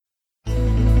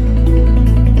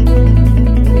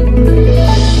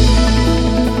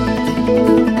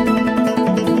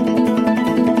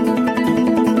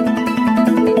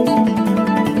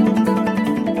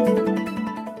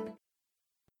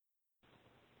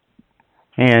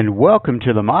And welcome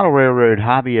to the Model Railroad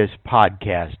Hobbyist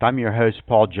Podcast. I'm your host,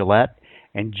 Paul Gillette,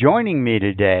 and joining me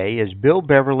today is Bill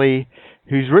Beverly,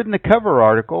 who's written the cover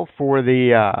article for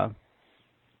the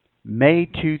May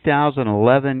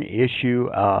 2011 issue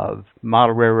of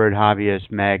Model Railroad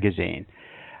Hobbyist magazine.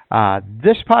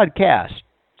 This podcast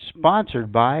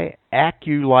sponsored by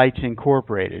AccuLights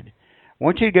Incorporated. I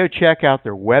want you to go check out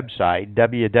their website,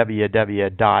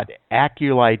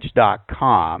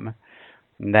 www.acculights.com.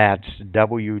 That's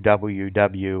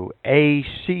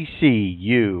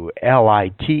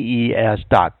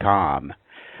www.acculights.com.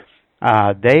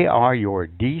 They are your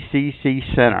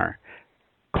DCC center.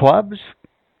 Clubs,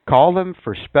 call them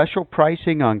for special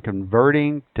pricing on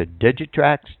converting to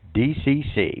Digitrax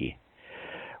DCC.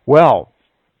 Well,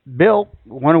 Bill,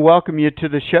 I want to welcome you to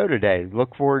the show today.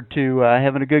 Look forward to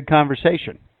having a good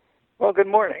conversation. Well, good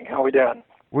morning. How are we doing?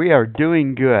 We are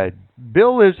doing good.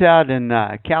 Bill lives out in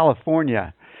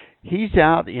California. He's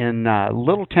out in a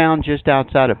little town just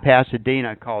outside of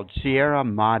Pasadena called Sierra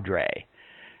Madre.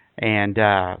 And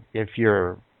if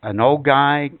you're an old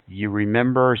guy, you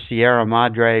remember Sierra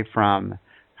Madre from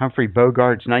Humphrey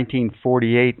Bogart's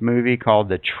 1948 movie called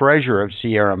The Treasure of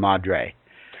Sierra Madre.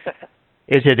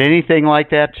 Is it anything like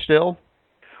that still?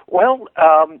 Well,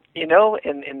 in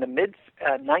the mid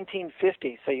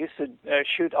 1950s, they used to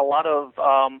shoot a lot of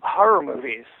horror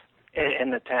movies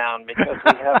in the town because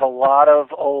we have a lot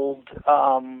of old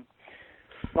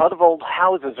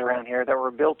houses around here that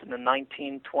were built in the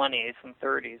 1920s and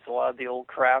 30s. A lot of the old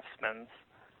craftsmen.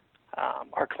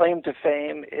 Our claim to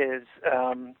fame is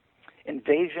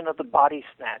Invasion of the Body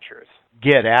Snatchers.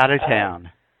 Get out of town.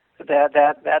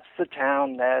 That's the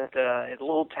town, that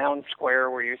little town square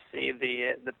where you see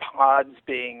the pods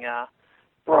being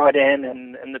brought in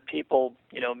and the people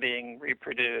being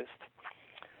reproduced.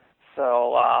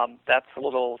 So that's a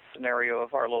little scenario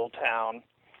of our little town.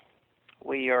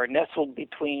 We are nestled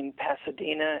between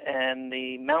Pasadena and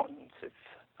the mountains. It's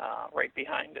right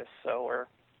behind us. So we're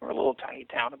a little tiny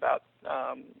town, about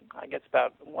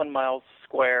about 1 mile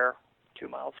square, 2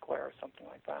 miles square, or something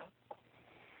like that.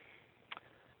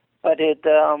 But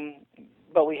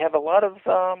we have a lot of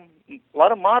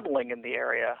modeling in the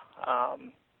area.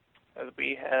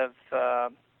 We have a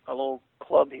little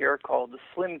club here called the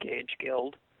Slim Gauge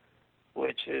Guild,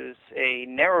 which is a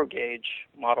narrow gauge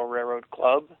model railroad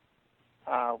club.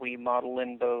 We model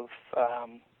in both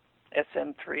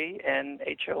SM3 and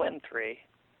HON3,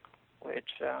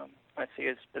 which I see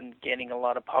has been gaining a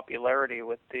lot of popularity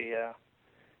with the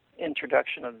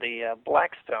introduction of the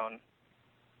Blackstone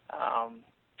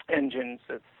engines.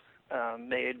 That's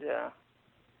made a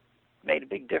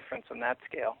big difference on that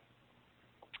scale.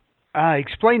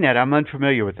 Explain that. I'm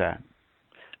unfamiliar with that.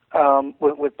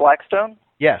 With Blackstone?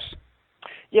 Yes.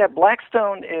 Yeah,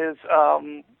 Blackstone is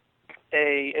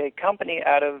a company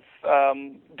out of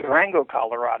Durango,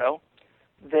 Colorado.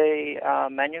 They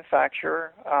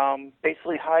manufacture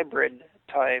basically hybrid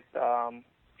type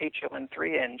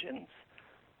HON3 engines.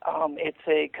 It's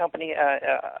a company,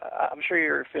 I'm sure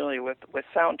you're familiar with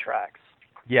Soundtrax.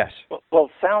 Yes. Well,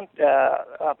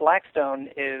 Blackstone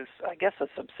is, I guess, a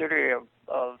subsidiary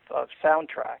of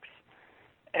Soundtrax.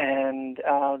 And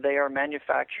they are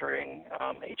manufacturing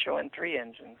HON3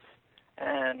 engines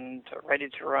and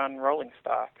ready-to-run rolling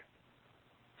stock.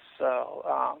 So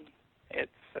it's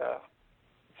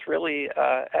really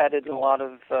added a lot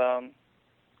of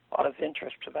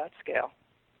interest to that scale.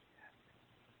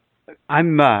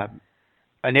 I'm an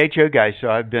HO guy, so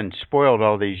I've been spoiled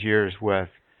all these years with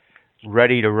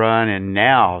ready to run, and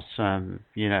now some,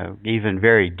 even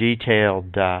very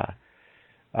detailed,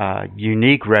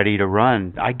 unique ready to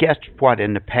run. I guess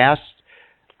in the past,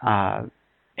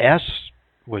 S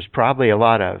was probably a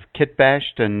lot of kit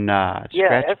bashed and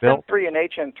scratch built. SM3 and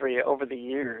HN3 over the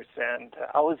years, and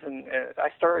I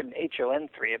started in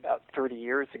HON3 about 30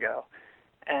 years ago,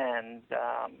 and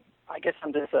I guess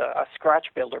I'm just a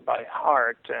scratch builder by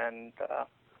heart, and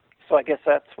so I guess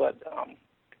that's what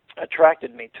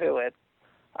attracted me to it.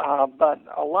 But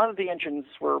a lot of the engines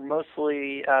were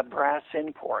mostly brass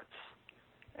imports,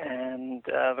 and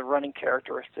the running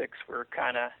characteristics were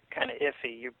kind of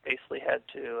iffy. You basically had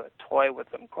to toy with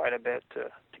them quite a bit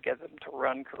to get them to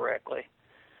run correctly.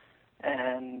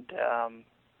 And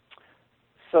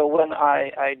so when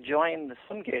I joined the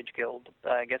Slim Gauge Guild,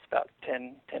 I guess about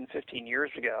 15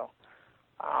 years ago,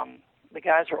 the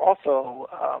guys are also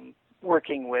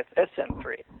working with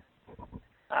SM3.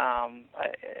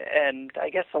 And I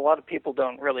guess a lot of people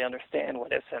don't really understand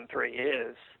what SM3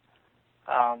 is.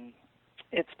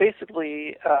 It's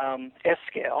basically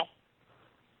S-scale,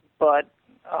 but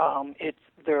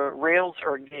the rails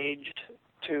are gauged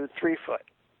to 3 foot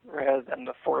rather than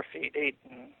the 4 feet,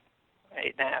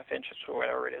 8.5 inches, or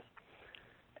whatever it is.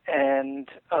 And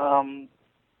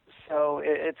so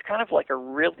it's kind of like a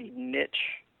really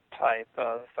niche type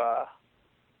of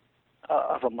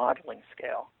a modeling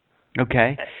scale.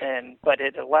 Okay. But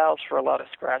it allows for a lot of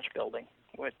scratch building,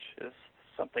 which is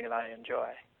something that I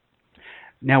enjoy.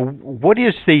 Now, what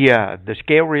is the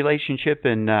scale relationship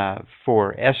in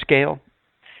for S scale?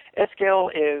 S scale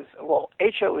is, well,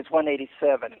 HO is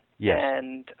 187. Yes.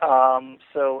 And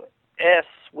so S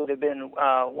would have been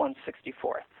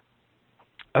 1/64.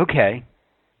 Okay.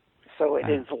 So it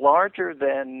is larger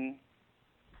than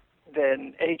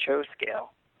HO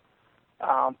scale.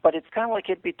 But it's kind of like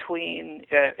in between,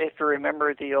 if you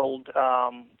remember the old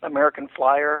American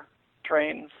Flyer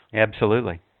trains.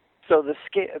 Absolutely. So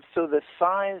the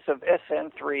size of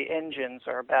SN3 engines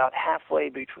are about halfway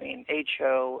between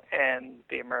HO and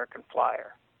the American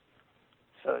Flyer.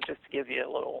 So just to give you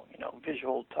a little,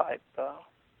 visual type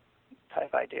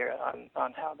idea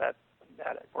on how that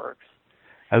it works.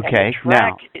 Okay.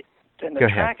 And the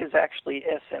track is actually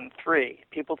SN3.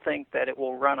 People think that it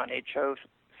will run on HO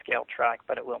scale track,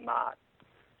 but it will not.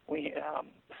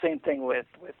 Same thing with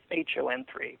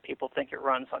HON3. People think it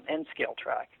runs on N scale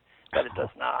track, but it does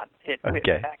not. It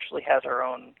actually has our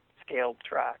own scaled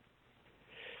track.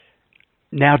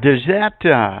 Now, does that,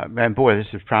 and boy,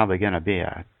 this is probably going to be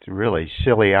a really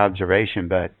silly observation,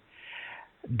 but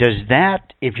does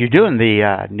that, if you're doing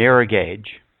the narrow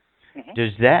gauge,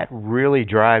 does that really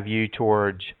drive you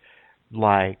towards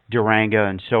like Durango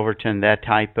and Silverton, that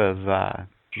type of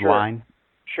line?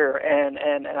 Sure,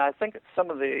 and I think some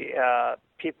of the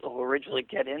people who originally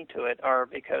get into it are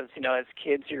because, as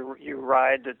kids you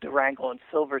ride the Durango and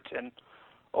Silverton,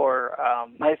 or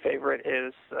my favorite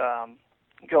is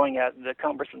going at the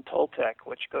Cumberson Toltec,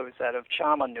 which goes out of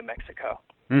Chama, New Mexico.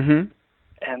 Mm-hmm.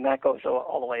 And that goes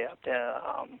all the way up to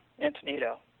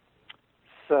Antonito.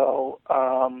 So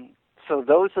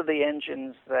those are the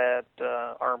engines that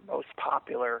are most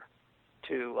popular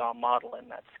to model in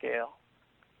that scale.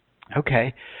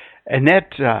 Okay. And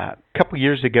that a couple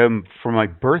years ago for my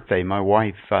birthday, my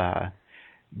wife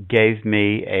gave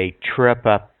me a trip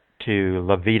up to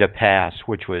La Veta Pass,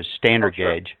 which was standard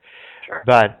gauge. Sure.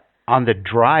 But on the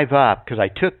drive up, because I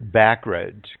took back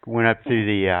roads, went up through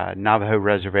the Navajo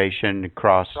Reservation,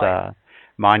 across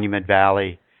Monument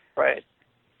Valley,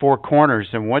 Four Corners,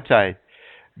 and once I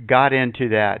got into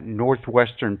that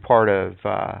northwestern part of,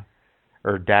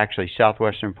 or actually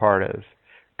southwestern part of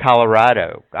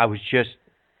Colorado, I was just,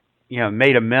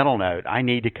 made a mental note. I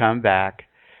need to come back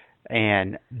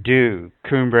and do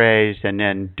Cumbres and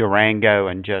then Durango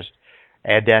and just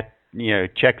add that,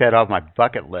 check that off my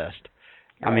bucket list.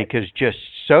 I mean, because just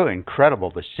so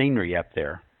incredible, the scenery up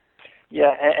there.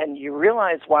 Yeah, and you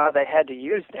realize why they had to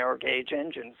use narrow gauge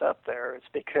engines up there. It's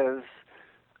because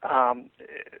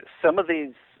some of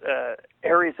these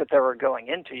areas that they were going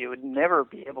into, you would never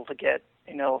be able to get,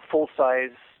 a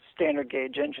full-size standard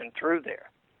gauge engine through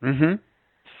there. Mm-hmm.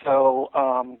 So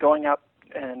going up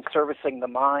and servicing the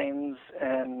mines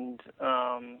and,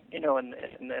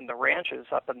 and the ranches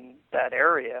up in that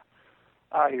area,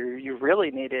 you really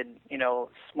needed,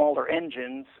 smaller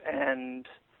engines and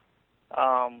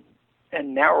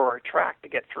narrower track to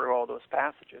get through all those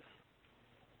passages.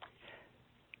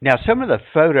 Now, some of the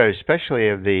photos, especially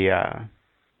of the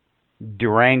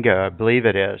Durango, I believe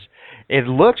it is, it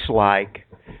looks like,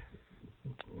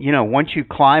 once you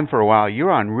climb for a while,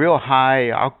 you're on real high,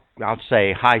 I'll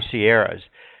say high Sierras.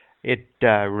 It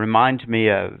reminds me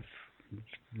of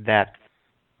that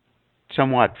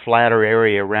somewhat flatter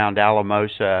area around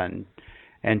Alamosa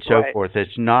and so forth.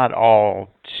 It's not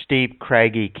all steep,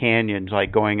 craggy canyons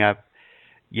like going up,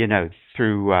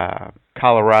 through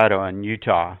Colorado and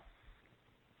Utah.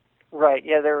 Right.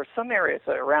 Yeah, there were some areas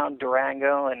around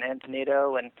Durango and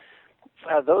Antonito, and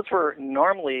those were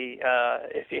normally,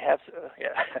 if you have,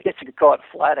 I guess you could call it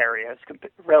flat areas,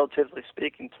 relatively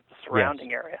speaking, to the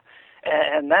surrounding area.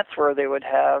 And that's where they would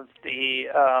have the,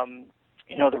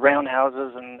 the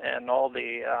roundhouses and all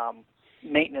the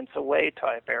maintenance away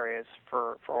type areas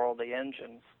for all the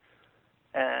engines.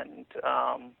 And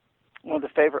one of the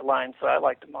favorite lines that I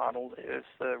like to model is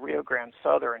the Rio Grande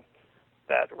Southern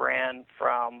that ran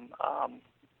from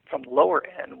the lower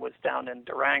end, was down in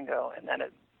Durango, and then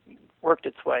it worked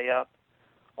its way up,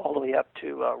 all the way up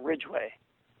to Ridgeway,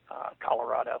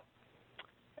 Colorado.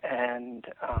 And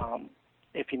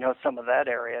if you know some of that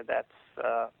area,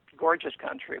 that's gorgeous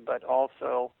country, but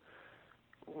also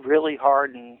really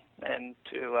hard and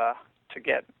to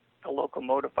get a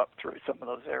locomotive up through some of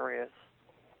those areas.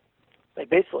 They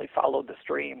basically followed the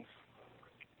streams.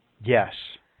 Yes.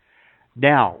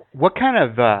 Now, what kind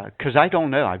of? Because I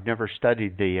don't know. I've never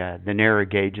studied the narrow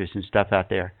gauges and stuff out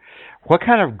there. What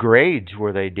kind of grades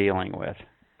were they dealing with?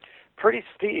 Pretty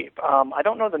steep. I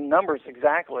don't know the numbers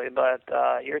exactly, but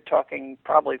you're talking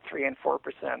probably 3 and 4%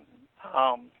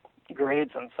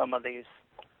 grades on some of these.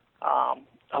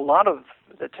 A lot of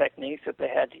the techniques that they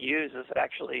had to use is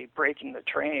actually breaking the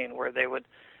train, where they would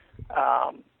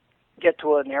get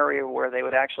to an area where they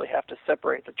would actually have to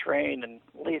separate the train and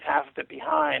leave half of it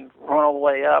behind, run all the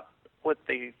way up with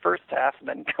the first half, and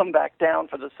then come back down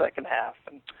for the second half.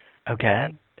 And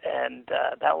Okay.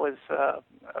 that was a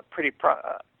pretty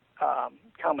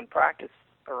common practice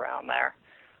around there.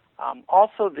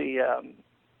 Also, the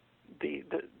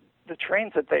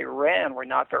trains that they ran were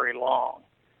not very long.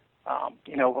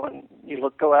 When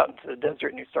you go out into the desert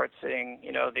and you start seeing,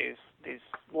 these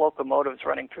locomotives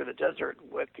running through the desert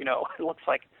with, it looks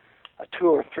like a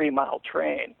 2 or 3 mile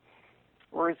train.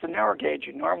 Whereas the narrow gauge,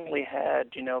 you normally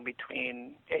had,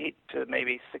 between 8 to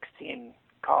maybe 16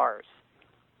 cars.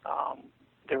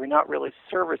 They were not really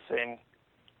servicing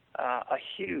a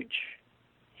huge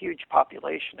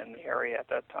population in the area at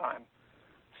that time.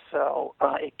 So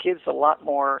it gives a lot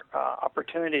more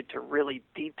opportunity to really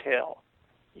detail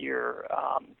your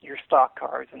stock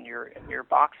cars and your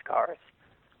box cars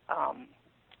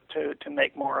to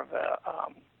make more of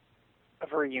a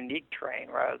very unique train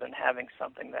rather than having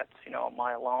something that's a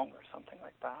mile long or something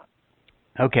like that.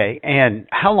 Okay. And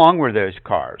how long were those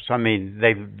cars? I mean,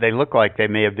 they look like they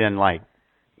may have been like.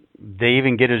 They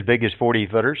even get as big as 40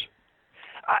 footers?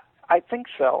 I think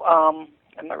so.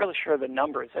 I'm not really sure of the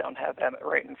numbers. I don't have them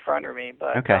right in front of me,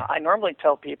 but Okay. I normally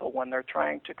tell people when they're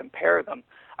trying to compare them,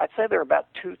 I'd say they're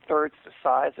about 2/3 the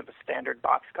size of a standard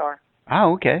boxcar.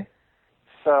 Oh, okay.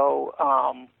 So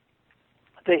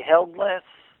they held less,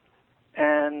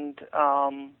 and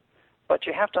but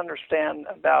you have to understand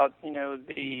about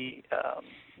the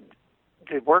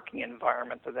working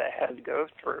environment that they had to go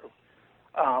through.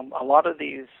 A lot of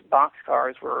these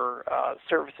boxcars were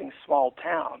servicing small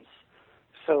towns,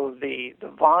 so the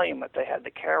volume that they had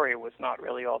to carry was not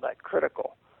really all that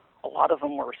critical. A lot of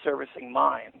them were servicing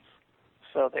mines,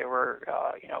 so they were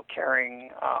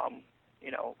carrying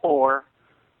ore.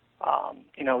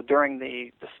 During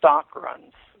the stock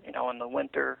runs, in the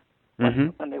winter,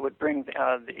 when they would bring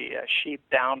the sheep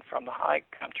down from the high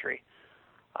country,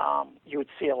 you would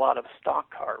see a lot of stock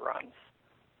car runs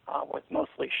with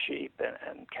mostly sheep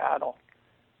and cattle.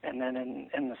 And then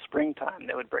in the springtime,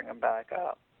 they would bring them back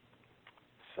up.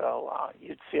 So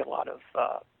you'd see a lot of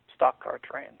stock car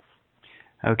trains.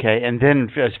 Okay. And then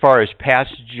as far as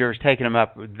passengers taking them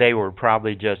up, they were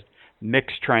probably just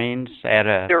mixed trains at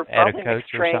a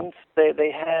coach or something?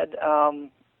 They had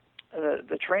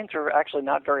the trains were actually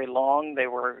not very long. They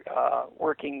were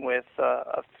working with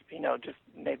just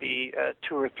maybe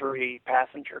 2 or 3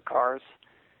 passenger cars,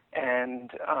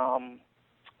 and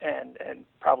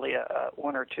probably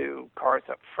 1 or 2 cars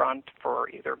up front for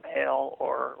either mail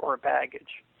or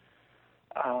baggage.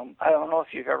 I don't know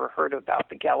if you've ever heard about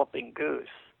the Galloping Goose.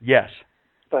 Yes.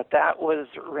 But that was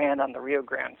ran on the Rio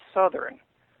Grande Southern,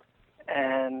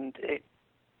 and it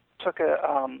took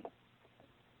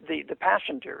the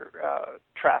passenger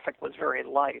traffic was very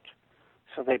light,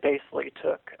 so they basically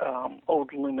took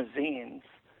old limousines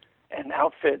and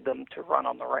outfitted them to run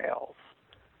on the rails.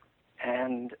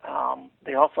 And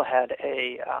they also had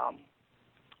a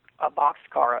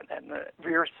boxcar in the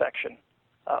rear section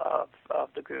of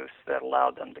the Goose that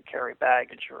allowed them to carry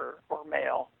baggage or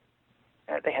mail.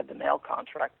 They had the mail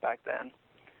contract back then,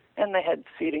 and they had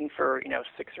seating for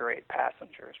 6 or 8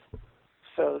 passengers.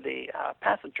 So the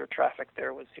passenger traffic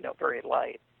there was very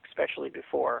light, especially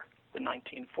before the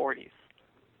 1940s,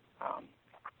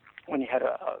 when you had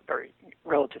a very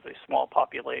relatively small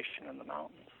population in the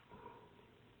mountains.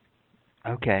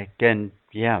 Okay. Then,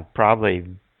 yeah, probably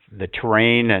the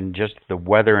terrain and just the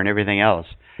weather and everything else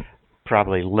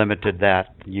probably limited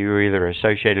that. You were either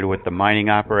associated with the mining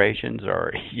operations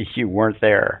or you weren't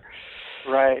there.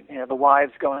 Right. The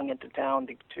wives going into town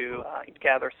to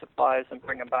gather supplies and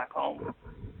bring them back home.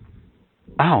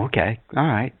 Oh, okay. All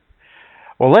right.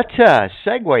 Well, let's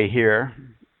segue here.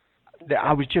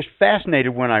 I was just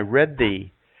fascinated when I read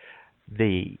the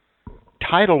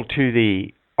title to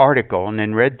the article and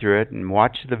then read through it and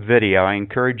watched the video. I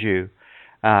encourage you,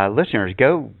 listeners,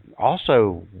 go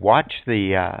also watch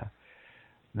the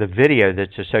video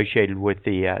that's associated with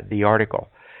the article.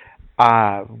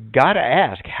 Got to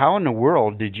ask, how in the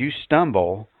world did you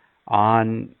stumble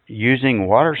on using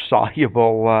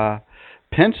water-soluble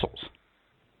pencils?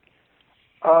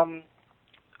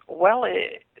 Well,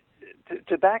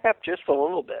 to back up just a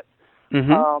little bit,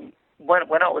 Mm-hmm.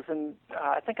 when I was in,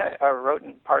 I think I wrote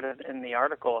in part of in the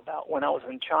article about when I was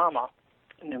in Chama,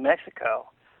 New Mexico.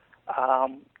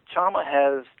 Chama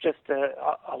has just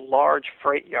a large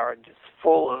freight yard just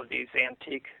full of these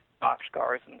antique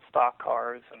boxcars and stock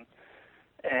cars,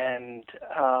 and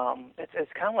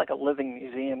it's kind of like a living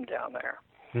museum down there.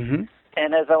 Mm-hmm.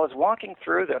 And as I was walking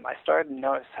through them, I started to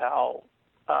notice how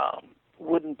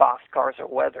wooden boxcars are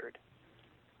weathered.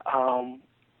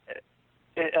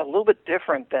 A little bit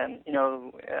different than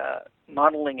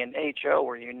modeling in HO,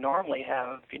 where you normally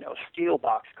have steel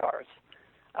boxcars.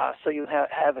 So you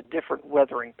have a different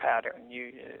weathering pattern.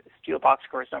 Steel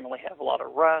boxcars normally have a lot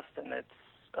of rust, and it's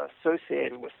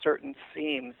associated with certain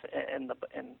seams in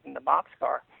the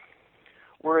boxcar.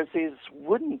 Whereas these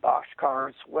wooden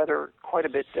boxcars weather quite a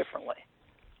bit differently.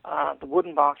 The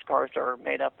wooden boxcars are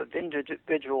made up of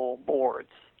individual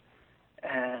boards.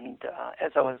 And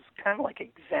as I was kind of like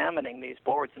examining these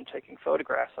boards and taking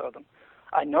photographs of them,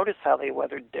 I noticed how they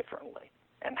weathered differently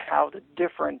and how the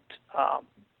different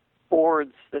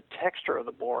boards, the texture of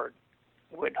the board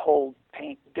would hold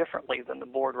paint differently than the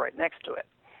board right next to it.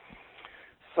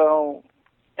 So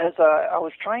as I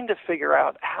was trying to figure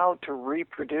out how to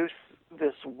reproduce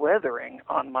this weathering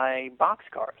on my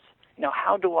boxcars,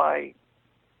 how do I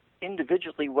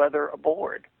individually weather a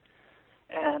board?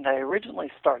 And I originally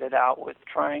started out with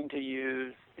trying to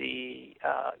use the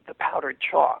powdered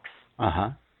chalks.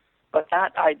 Uh-huh. But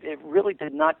it really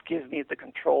did not give me the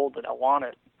control that I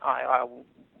wanted. I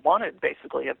wanted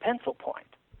basically a pencil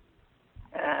point.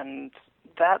 And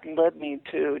that led me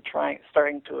to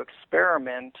starting to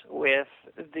experiment with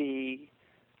the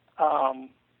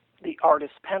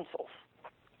artist pencils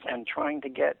and trying to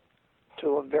get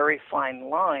to a very fine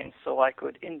line so I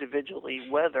could individually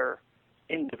weather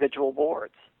individual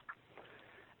boards.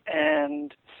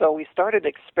 And so we started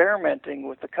experimenting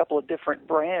with a couple of different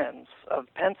brands of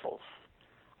pencils.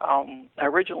 I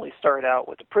originally started out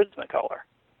with the Prismacolor,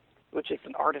 which is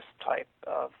an artist type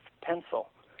of pencil.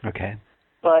 Okay.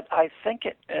 But I think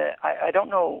I don't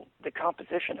know the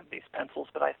composition of these pencils,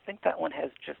 but I think that one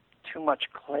has just too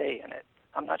much clay in it.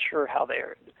 I'm not sure how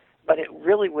they're, but it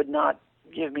really would not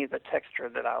give me the texture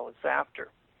that I was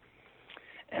after.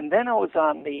 And then I was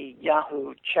on the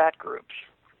Yahoo chat groups,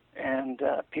 and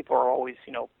people are always,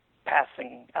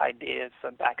 passing ideas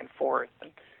back and forth.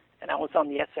 And I was on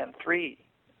the SM3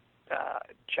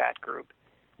 chat group,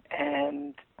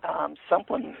 and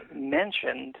someone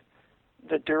mentioned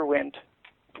the Derwent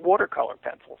watercolor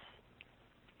pencils,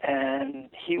 and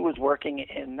he was working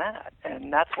in that,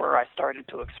 and that's where I started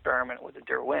to experiment with the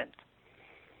Derwent.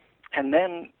 And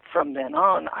then from then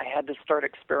on, I had to start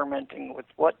experimenting with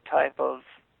what type of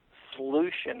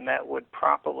solution that would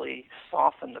properly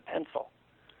soften the pencil.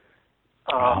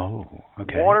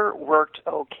 Okay. Water worked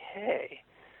okay,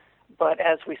 but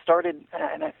as we started,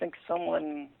 and I think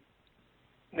someone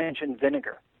mentioned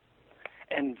vinegar,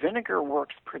 and vinegar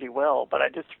works pretty well, but I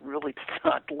just really did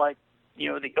not like,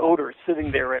 the odor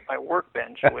sitting there at my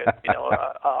workbench with, a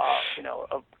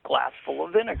glass full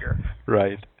of vinegar.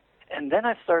 Right. And then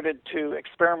I started to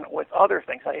experiment with other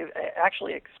things. I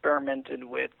actually experimented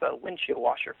with windshield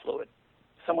washer fluid.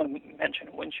 Someone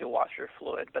mentioned windshield washer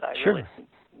fluid, but I Sure. really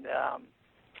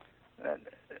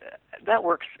that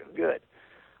works good.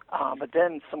 But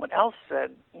then someone else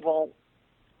said, well,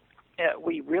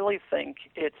 we really think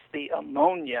it's the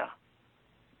ammonia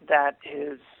that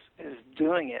is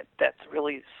doing it, that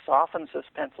really softens this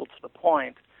pencil to the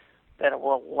point that it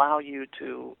will allow you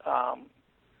to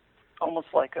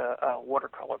almost like a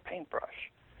watercolor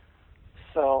paintbrush.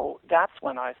 So that's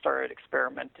when I started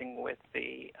experimenting with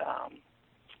the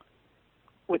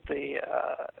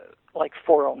like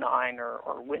 409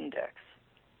 or Windex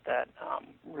that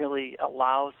really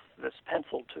allows this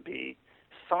pencil to be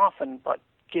softened but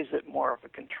gives it more of a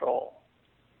control.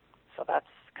 So that's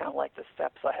kind of like the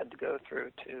steps I had to go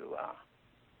through to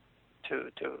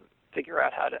figure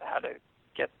out how to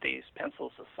get these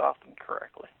pencils to soften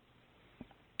correctly.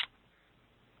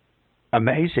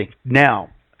 Amazing. Now,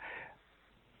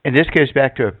 and this goes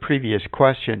back to a previous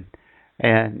question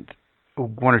and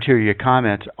one or two of your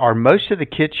comments. Are most of the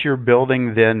kits you're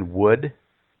building then wood?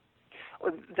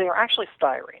 They are actually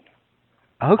styrene.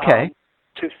 Okay.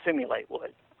 To simulate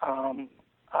wood. I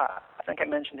think I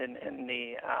mentioned in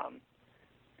the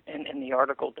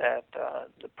article that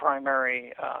the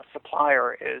primary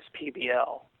supplier is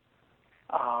PBL.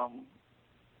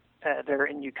 They're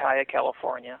in Ukiah,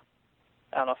 California.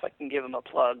 I don't know if I can give them a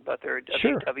plug, but they're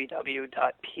Sure.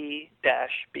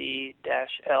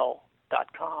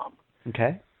 www.p-b-l.com.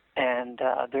 Okay. And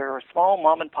they're a small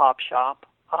mom-and-pop shop.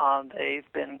 They've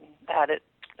been at it,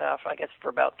 I guess, for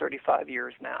about 35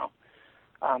 years now.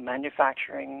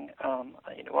 manufacturing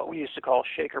what we used to call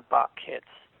shaker box kits.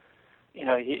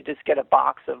 You just get a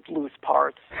box of loose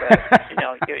parts that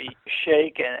you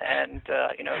shake, and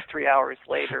 3 hours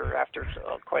later, after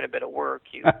quite a bit of work,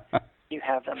 you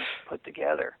have them put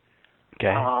together.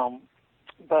 Okay.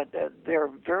 But they're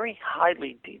very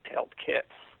highly detailed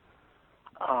kits.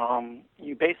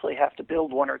 You basically have to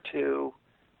build one or two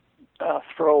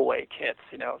throwaway kits,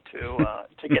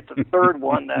 to get the third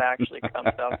one that actually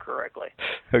comes out correctly.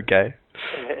 Okay.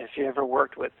 If you ever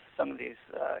worked with some of these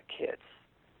kits.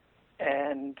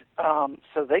 And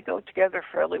so they go together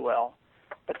fairly well.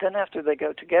 But then after they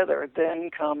go together, then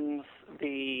comes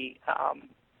the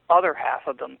other half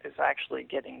of them is actually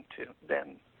getting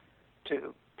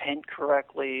to paint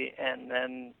correctly, and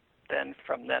then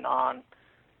from then on,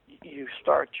 you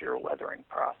start your weathering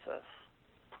process.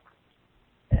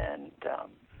 And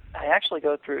I actually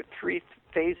go through 3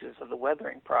 phases of the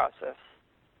weathering process.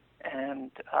 And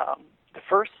the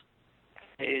first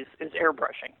phase is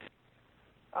airbrushing.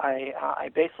 I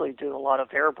basically do a lot of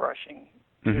airbrushing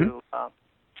to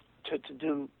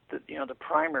do the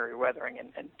primary weathering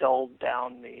and dull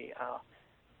down the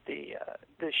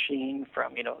sheen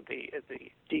from the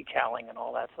decaling and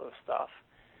all that sort of stuff.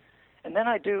 And then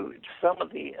I do some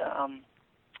of the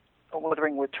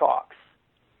weathering with chalks.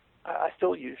 I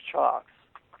still use chalks.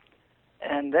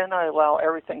 And then I allow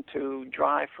everything to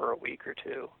dry for a week or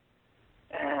two.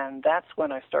 And that's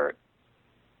when I start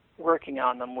working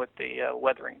on them with the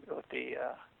weathering, with the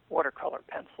watercolor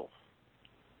pencils.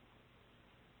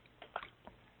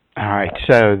 All right.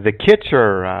 So the kits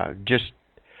are just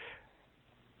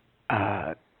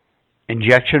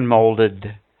injection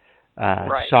molded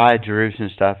right. sides, roofs,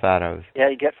 and stuff out of. Yeah,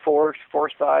 you get four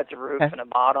sides, a roof, and a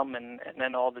bottom, and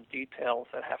then all the details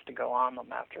that have to go on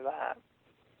them after that.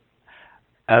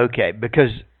 Okay,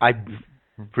 because I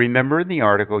remember in the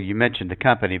article you mentioned the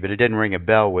company, but it didn't ring a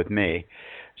bell with me.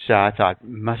 So I thought,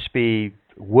 must be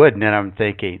wood. And then I'm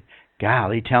thinking,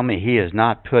 golly, tell me he is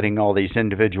not putting all these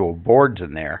individual boards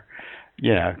in there,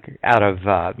 out of,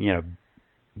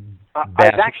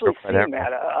 I've actually seen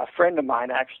that. A friend of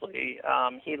mine actually,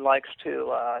 he likes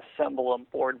to assemble them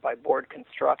board by board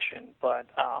construction, but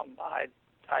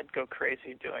I'd go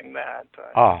crazy doing that.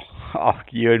 Oh,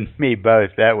 you and me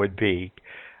both. That would be,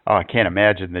 I can't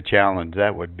imagine the challenge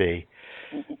that would be.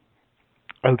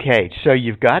 Okay, so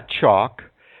you've got chalk.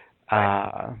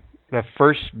 The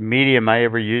first medium I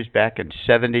ever used back in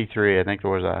 '73, I think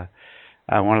there was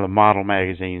one of the model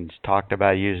magazines talked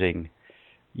about using,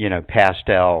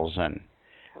 pastels and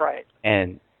right.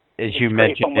 And as you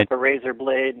mentioned, with a razor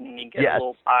blade, and you get a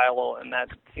little pile, and that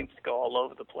seems to go all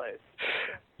over the place.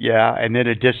 Yeah, and then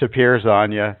it disappears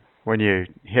on you when you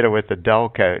hit it with the dull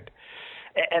coat.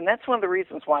 And that's one of the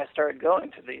reasons why I started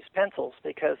going to these pencils,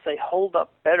 because they hold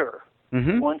up better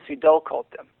once you dull coat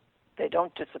them. They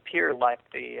don't disappear like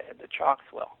the chalks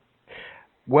will.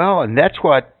 Well, and that's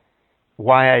why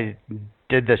I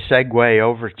did the segue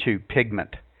over to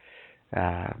pigment.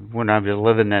 When I was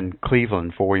living in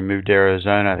Cleveland before we moved to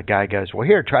Arizona, the guy goes, "Well,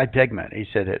 here, try pigment." He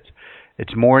said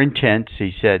it's more intense.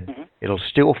 He said it'll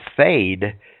still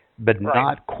fade, but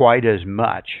not quite as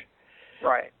much.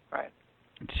 Right.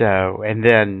 So, and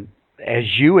then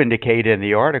as you indicate in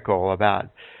the article about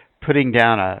putting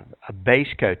down a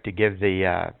base coat to give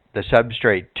the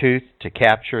substrate tooth to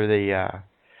capture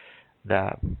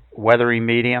the weathering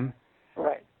medium.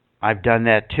 Right. I've done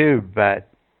that too, but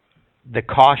the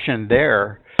caution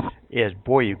there is,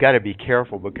 boy, you've got to be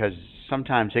careful, because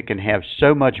sometimes it can have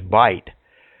so much bite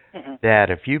that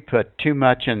if you put too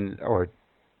much in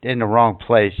the wrong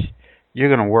place, you're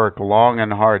going to work long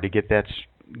and hard to get that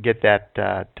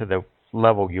to the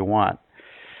level you want.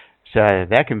 So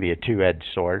that can be a two-edged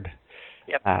sword.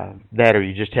 Yep. That, or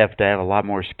you just have to have a lot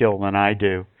more skill than I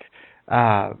do.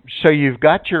 So you've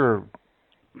got your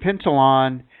pencil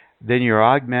on, then you're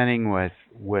augmenting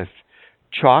with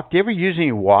chalk. Do you ever use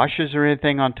any washes or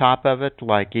anything on top of it,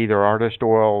 like either artist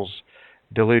oils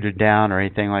diluted down or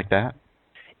anything like that?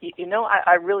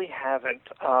 I really haven't.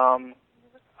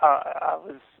 I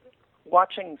was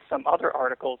watching some other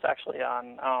articles actually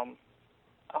on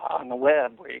the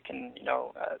web where you can,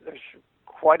 there's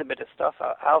quite a bit of stuff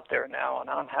out there now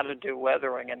on how to do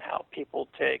weathering, and how people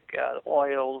take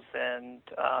oils and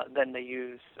then they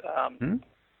use a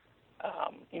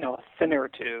thinner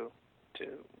to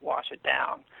wash it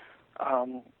down.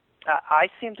 I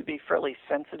seem to be fairly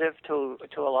sensitive to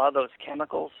a lot of those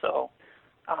chemicals, so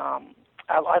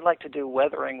I'd like to do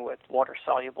weathering with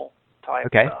water-soluble type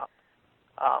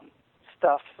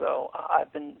stuff. So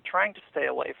I've been trying to stay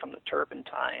away from the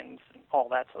turpentines and all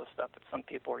that sort of stuff that some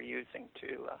people are using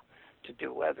to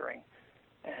do weathering.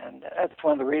 And that's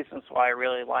one of the reasons why I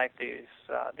really like these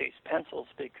pencils,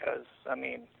 because I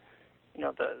mean, you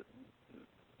know,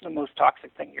 the most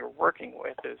toxic thing you're working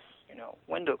with is, you know,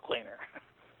 window cleaner.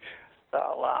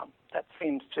 So that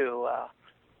seems to.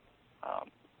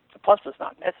 Plus, it's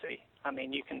not messy. I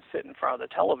mean, you can sit in front of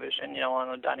the television, you know, on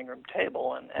a dining room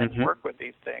table and work with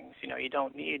these things. You know, you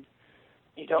don't need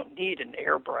an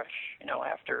airbrush. You know,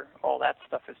 after all that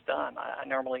stuff is done, I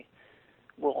normally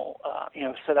will, you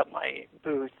know, set up my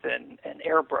booth and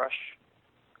airbrush,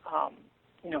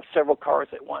 you know, several cars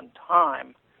at one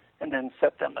time, and then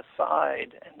set them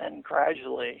aside, and then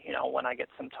gradually, you know, when I get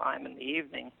some time in the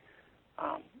evening,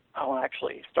 I'll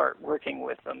actually start working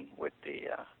with them with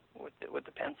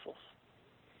the pencils.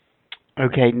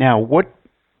 Okay, now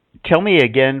tell me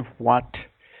again what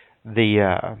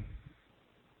the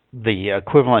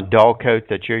equivalent dull coat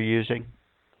that you're using.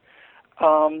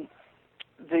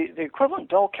 The equivalent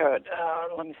dull coat,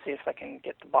 let me see if I can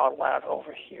get the bottle out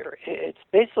over here. It's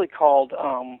basically called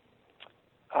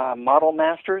Model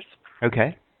Masters.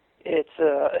 Okay. It's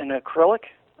an acrylic,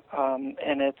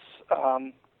 and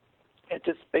it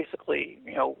just basically,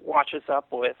 you know, washes up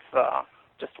with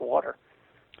just water.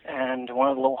 And one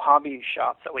of the little hobby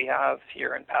shops that we have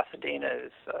here in Pasadena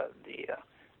is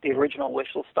the original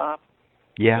Whistle Stop.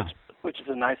 Yeah. Which is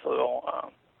a nice little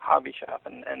hobby shop,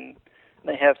 and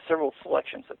they have several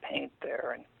selections of paint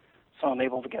there, and so I'm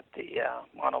able to get the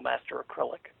Model Master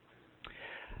acrylic.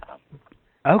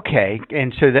 Okay,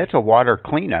 and so that's a water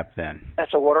cleanup then.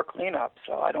 That's a water cleanup,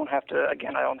 so I don't have to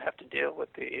deal with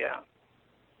the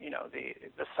you know,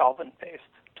 the solvent-based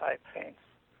type paints.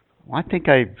 Well, I think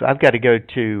I've got to go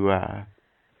to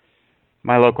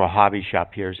my local hobby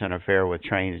shop here, Center Fair with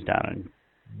Trains down in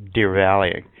Deer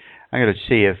Valley. I'm going to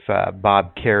see if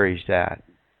Bob carries that,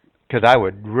 because I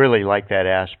would really like that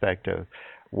aspect of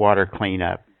water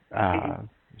cleanup on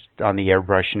the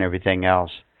airbrush and everything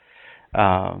else.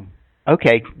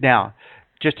 Okay, now,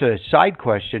 just a side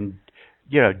question.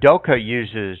 You know, dull coat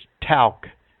uses talc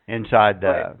inside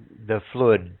the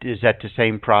fluid. Is that the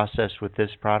same process with this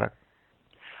product?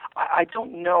 I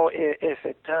don't know if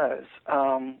it does.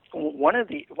 One of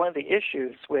the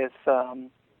issues with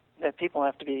that people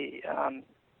have to be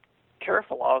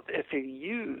careful of, if you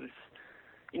use,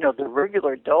 you know, the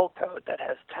regular dull coat that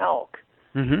has talc,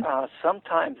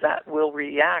 sometimes that will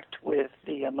react with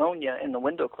the ammonia in the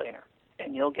window cleaner,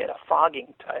 and you'll get a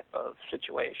fogging type of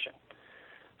situation.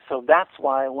 So that's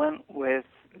why I went with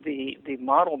the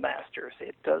Model Masters.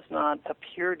 It does not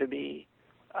appear to be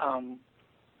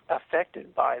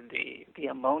affected by the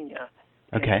ammonia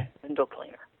in the window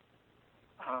cleaner.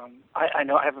 I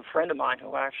know I have a friend of mine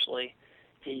who actually,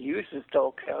 he uses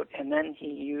dull coat and then he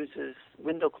uses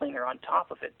window cleaner on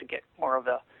top of it to get more of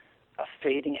a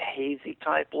fading, hazy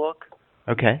type look.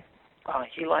 Okay.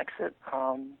 He likes it.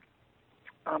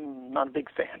 I'm not a big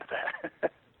fan of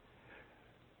that.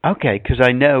 Okay, because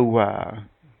I know,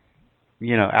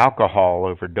 you know, alcohol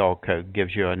over dull coat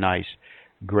gives you a nice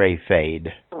gray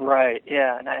fade. Right,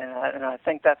 yeah, and I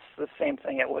think that's the same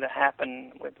thing that would have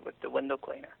happened with the window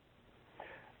cleaner.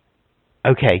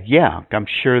 Okay, yeah, I'm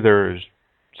sure there's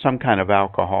some kind of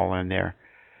alcohol in there.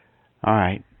 All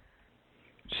right.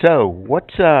 So,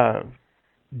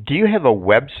 do you have a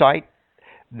website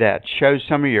that shows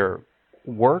some of your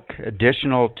work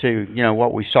additional to, you know,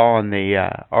 what we saw in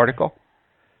the article?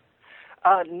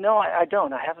 No, I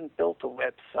don't. I haven't built a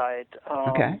website.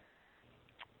 Okay.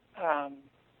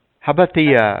 How about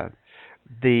the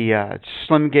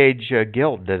Slim Gauge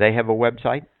Guild? Do they have a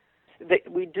website?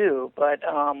 We do, but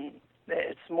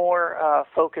it's more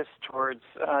focused towards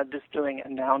just doing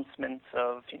announcements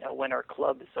of, you know, when our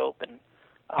club is open.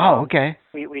 Okay.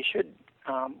 We should.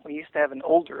 We used to have an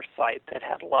older site that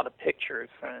had a lot of pictures.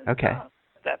 And,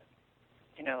 that,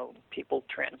 you know, people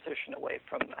transition away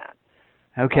from that.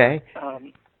 Okay.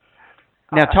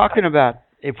 Now, talking about,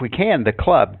 if we can, the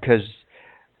club, because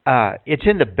it's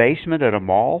in the basement at a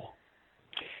mall?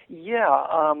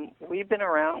 Yeah, we've been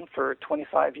around for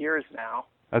 25 years now.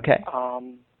 Okay.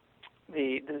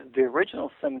 The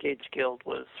original Slim Gauge Guild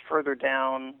was further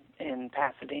down in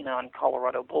Pasadena on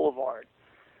Colorado Boulevard.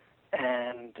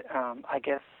 And I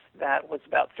guess that was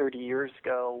about 30 years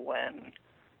ago when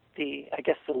the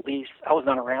lease, I was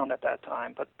not around at that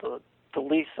time, but the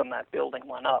lease on that building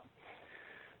went up.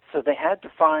 So they had to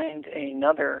find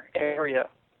another area,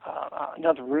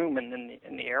 another room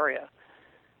in the area.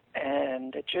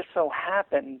 And it just so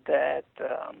happened that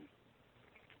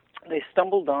they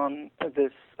stumbled on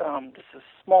this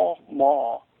small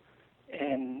mall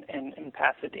in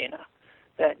Pasadena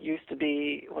that used to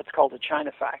be what's called a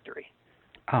China factory.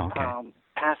 Oh, okay.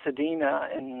 Pasadena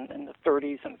in the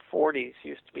 30s and 40s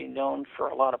used to be known for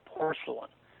a lot of porcelain.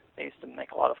 They used to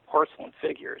make a lot of porcelain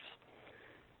figures.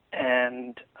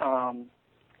 And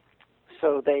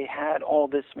so they had all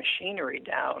this machinery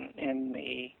down in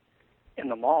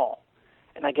the mall.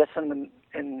 And I guess in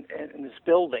this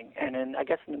building, and I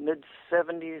guess in the mid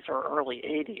 70s or early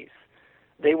 80s,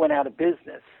 they went out of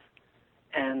business,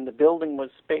 and the building was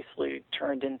basically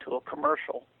turned into a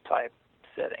commercial type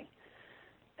setting.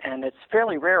 And it's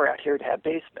fairly rare out here to have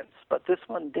basements, but this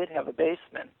one did have a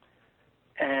basement.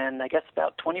 And I guess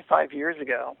about 25 years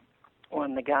ago,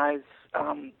 when the guys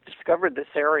discovered this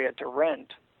area to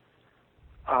rent,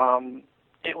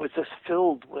 it was just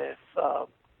filled with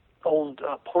old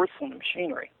porcelain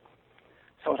machinery.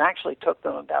 So it actually took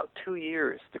them about 2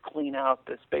 years to clean out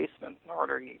this basement in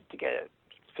order to get it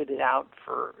fitted out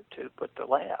to put the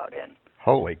layout in.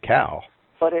 Holy cow!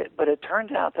 But it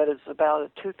turned out that it's about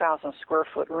a 2,000 square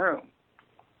foot room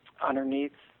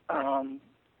underneath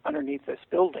this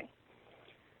building.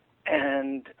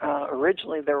 And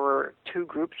originally there were two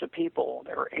groups of people.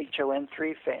 There were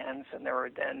HON3 fans and there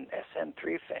were then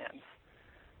SN3 fans.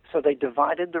 So they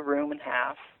divided the room in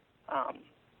half,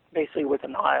 basically with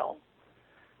an aisle.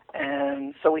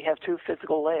 And so we have two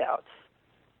physical layouts.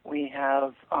 We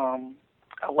have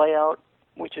a layout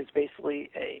which is basically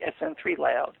a SN3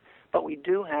 layout, but we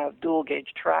do have dual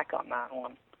gauge track on that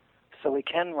one. So we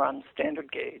can run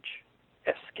standard gauge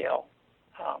S-scale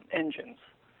engines.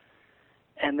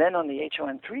 And then on the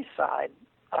HON3 side,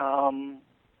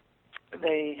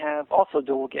 they have also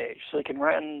dual gauge. So they can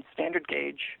run standard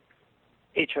gauge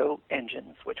HO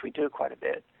engines, which we do quite a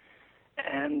bit.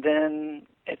 And then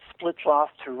it splits off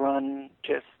to run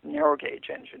just narrow gauge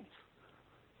engines.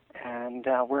 And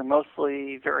we're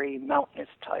mostly very mountainous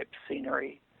type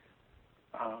scenery,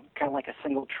 kind of like a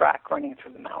single track running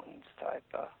through the mountains type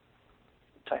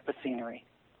of scenery.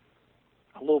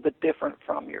 A little bit different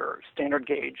from your standard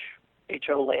gauge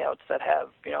HO layouts that have,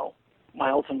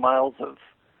 miles and miles of,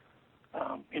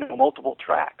 multiple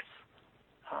tracks.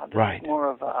 This Right. is more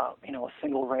of a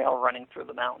single rail running through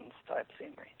the mountains type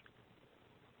scenery.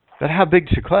 But how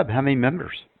big's the club? How many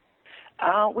members?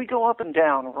 We go up and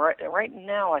down. Right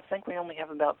now, I think we only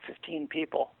have about 15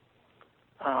 people.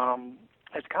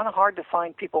 It's kind of hard to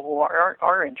find people who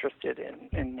are interested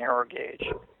in narrow gauge.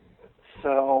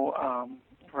 So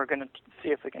we're going to see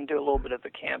if we can do a little bit of a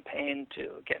campaign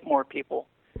to get more people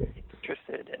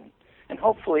interested and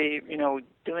hopefully,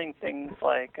 doing things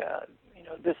like,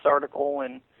 this article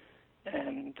and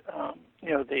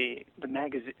the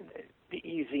magazine, the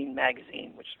e-zine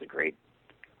magazine, which is a great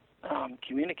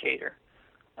communicator.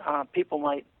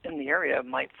 People in the area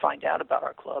might find out about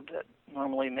our club that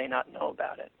normally may not know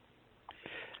about it.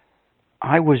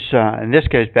 I was, and this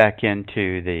goes back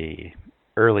into the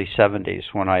early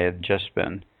 70s when I had just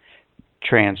been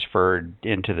transferred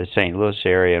into the St. Louis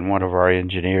area, and one of our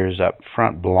engineers up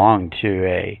front belonged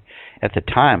to at the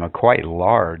time, a quite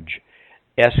large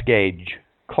S-gauge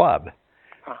club.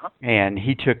 Uh-huh. And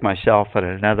he took myself and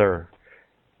another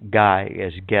guy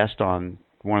as guest on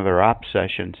one of their op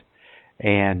sessions.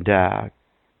 And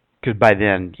because by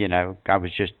then, I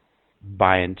was just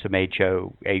buying some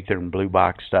HO, Aether, and Blue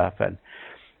Box stuff, and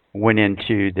went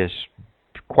into this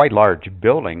quite large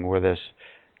building where there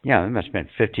must have been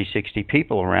 50, 60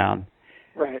 people around,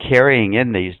 right, carrying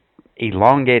in these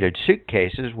elongated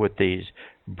suitcases with these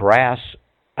brass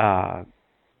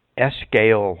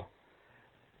S-scale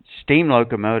steam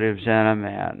locomotives in them,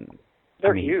 and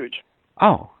they're huge.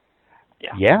 Oh,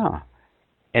 yeah.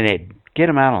 And they'd get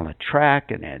them out on the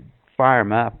track, and they'd fire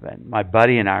them up, and my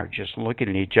buddy and I were just looking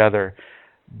at each other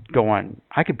going,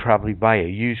 I could probably buy a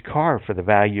used car for the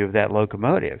value of that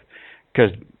locomotive,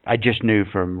 because I just knew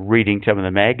from reading some of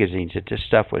the magazines that this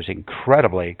stuff was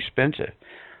incredibly expensive.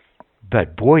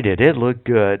 But boy, did it look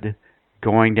good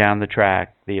going down the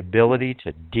track. The ability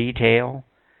to detail,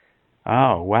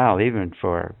 oh, wow, even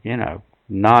for,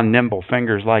 non-nimble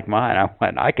fingers like mine, I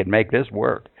went, I could make this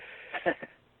work.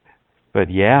 But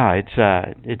yeah,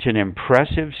 it's an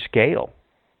impressive scale.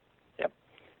 Yep.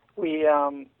 We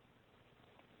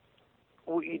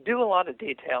do a lot of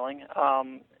detailing.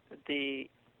 The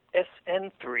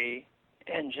SN3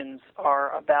 engines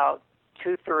are about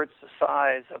 2/3 the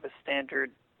size of a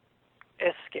standard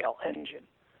S-scale engine.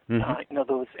 Mm-hmm.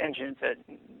 Those engines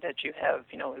that you have,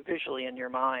 visually in your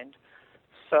mind.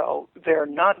 So they're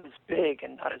not as big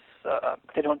and not as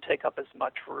they don't take up as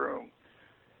much room.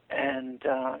 And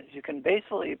you can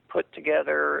basically put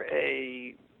together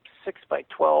a 6 by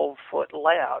 12 foot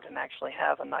layout and actually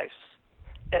have a nice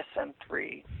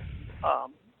SN3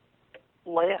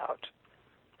 layout.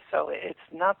 So it's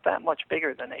not that much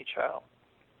bigger than HO.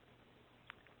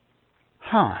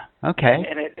 Huh. Okay.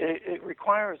 And it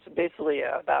requires basically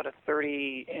about a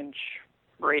 30-inch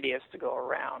radius to go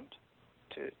around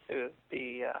to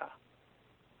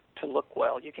look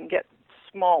well. You can get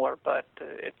smaller, but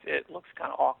it looks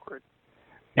kind of awkward.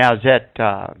 Now, is that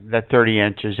 30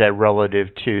 inch, is that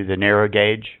relative to the narrow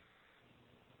gauge?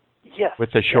 Yes.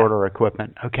 With the shorter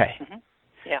equipment? Okay. Mm-hmm.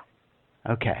 Yeah.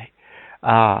 Okay.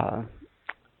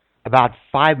 About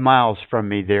 5 miles from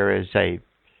me, there is a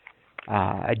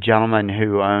gentleman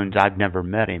who owns, I've never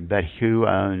met him, but who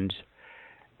owns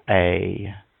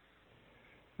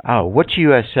what's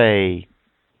USA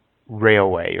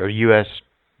Railway or U.S.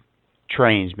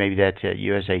 Trains? Maybe that's it,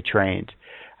 USA Trains.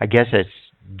 I guess it's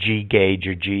G gauge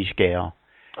or G scale.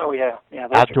 Oh yeah, yeah.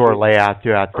 Outdoor layout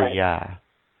throughout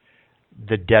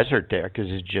the desert there,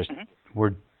 because it's just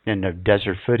we're in the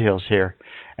desert foothills here,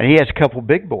 and he has a couple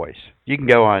big boys. You can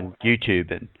go on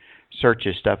YouTube and search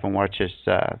his stuff and watch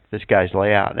this guy's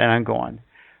layout, and I'm going,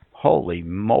 holy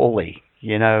moly,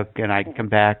 Can I come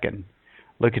back and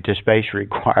look at the space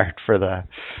required for the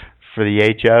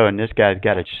HO, and this guy's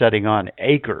got it setting on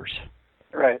acres.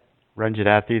 Right. Runs it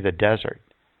out through the desert.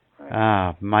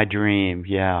 Ah, my dream,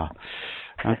 yeah.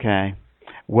 Okay.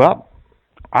 Well,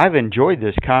 I've enjoyed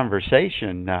this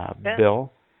conversation,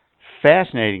 Bill.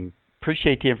 Fascinating.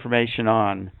 Appreciate the information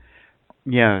on,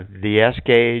 the S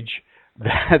gauge,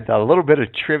 a little bit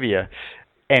of trivia,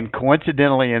 and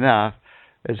coincidentally enough,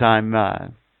 as I'm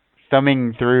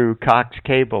thumbing through Cox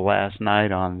Cable last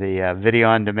night on the video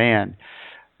on demand,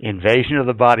 Invasion of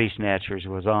the Body Snatchers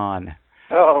was on.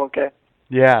 Oh, okay.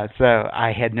 Yeah, so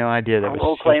I had no idea that was...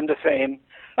 We'll claim to fame.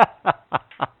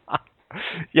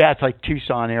 Yeah, it's like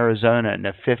Tucson, Arizona in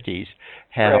the 50s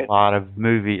had a lot of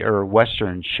movie or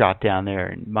westerns shot down there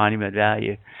in Monument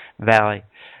Valley.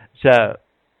 So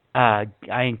I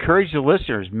encourage the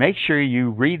listeners, make sure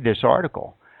you read this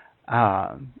article.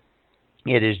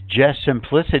 It is just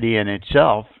simplicity in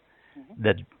itself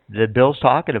that Bill's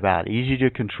talking about. Easy to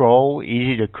control,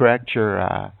 easy to correct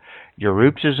your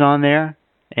oops is on there.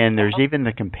 And there's even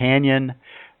the companion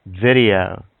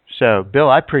video. So, Bill,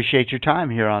 I appreciate your time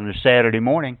here on a Saturday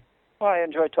morning. Well, I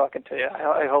enjoyed talking to you.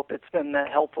 I hope it's been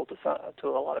helpful to a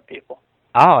lot of people.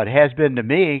 Oh, it has been to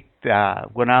me.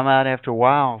 When I'm out after a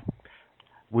while,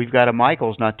 we've got a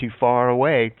Michael's not too far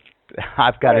away.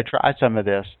 I've got to try some of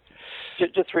this.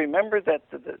 Just remember that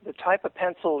the type of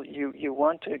pencil you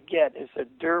want to get is a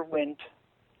Derwent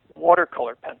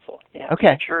watercolor pencil. You have to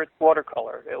make sure it's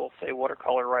watercolor. It will say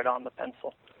watercolor right on the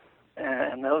pencil.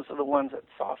 And those are the ones that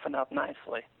soften up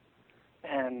nicely.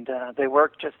 And they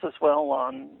work just as well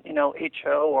on,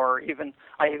 HO, or even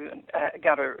I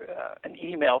got an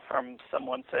email from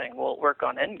someone saying, well, work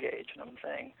on N-gauge. And I'm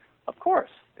saying, of course.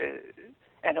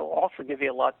 And it will also give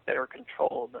you a lot better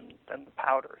control than the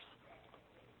powders.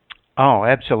 Oh,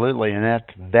 absolutely. And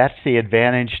that's the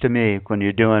advantage to me when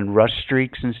you're doing rust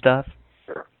streaks and stuff.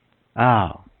 Sure.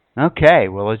 Oh, okay.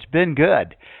 Well, it's been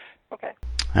good. Okay.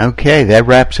 Okay, that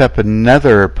wraps up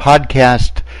another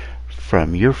podcast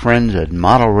from your friends at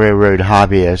Model Railroad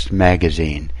Hobbyist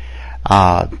Magazine.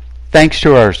 Thanks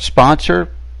to our sponsor,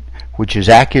 which is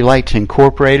Acculights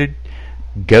Incorporated.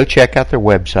 Go check out their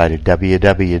website at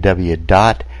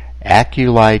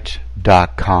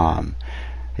www.acculights.com.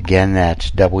 Again,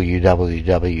 that's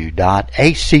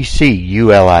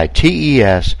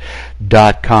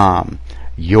www.acculites.com.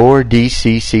 Your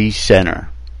DCC Center.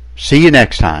 See you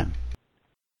next time.